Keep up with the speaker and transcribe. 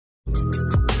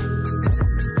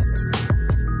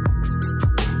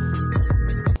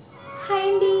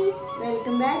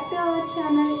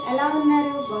Channel. ఎలా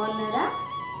ఉన్నారు? బాగున్నారా?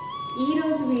 ఈ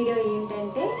రోజు వీడియో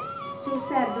ఏంటంటే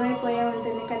చూస్తే అర్థమైపోయే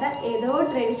ఉంటుంది కదా, ఏదో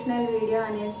ట్రెడిషనల్ వీడియో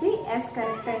అనేసి. ఎస్,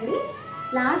 కరెక్ట్ అండి.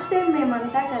 లాస్ట్ టైం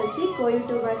మేమంతా కలిసి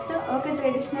యూట్యూబర్స్తో ఒక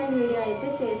ట్రెడిషనల్ వీడియో అయితే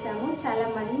చేసాము. చాలా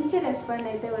మంచి రెస్పాండ్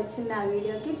అయితే వచ్చింది ఆ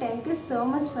వీడియోకి. Thank you so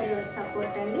much for your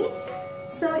support అండి.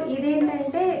 సో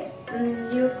ఇదేంటంటే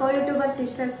యూట్యూబర్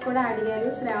సిస్టర్స్ కూడా అడిగారు,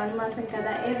 శ్రావణ మాసం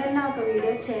కదా ఏదన్నా ఒక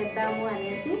వీడియో చేద్దాము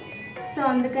అనేసి. సో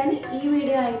అందుకని ఈ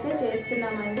వీడియో అయితే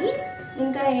చేస్తున్నామండి.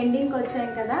 ఇంకా ఎండింగ్కి వచ్చాం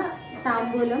కదా,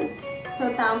 తాంబూలం. సో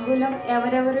తాంబూలం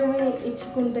ఎవరెవరు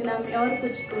ఇచ్చుకుంటున్నాం, ఎవరు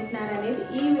పుచ్చుకుంటున్నారు అనేది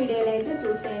ఈ వీడియోలో అయితే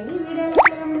చూసేయండి. వీడియోలో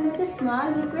వెళ్ళే ముందైతే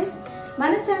స్మాల్ రిక్వెస్ట్,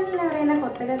 మన ఛానల్ ఎవరైనా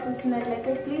కొత్తగా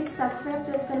చూస్తున్నట్లయితే ప్లీజ్ సబ్స్క్రైబ్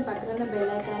చేసుకొని పక్కన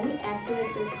బెల్ ఐకాన్ని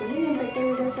యాక్టివేట్ చేసుకుని నేను పెట్టే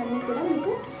వీడియోస్ అన్నీ కూడా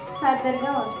మీకు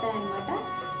ఫర్దర్గా వస్తాయన్నమాట.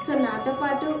 సో నాతో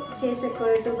పాటు చేసే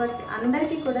యూట్యూబర్స్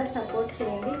అందరికీ కూడా సపోర్ట్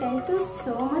చేయండి. Thank you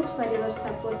so much for your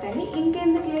support అని.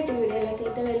 ఇంకెందుకు లేట్, వీడియోలోకి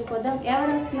అయితే వెళ్ళిపోదాం.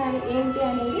 ఎవరు వస్తున్నారు ఏంటి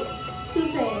అనేది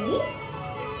చూసేయండి.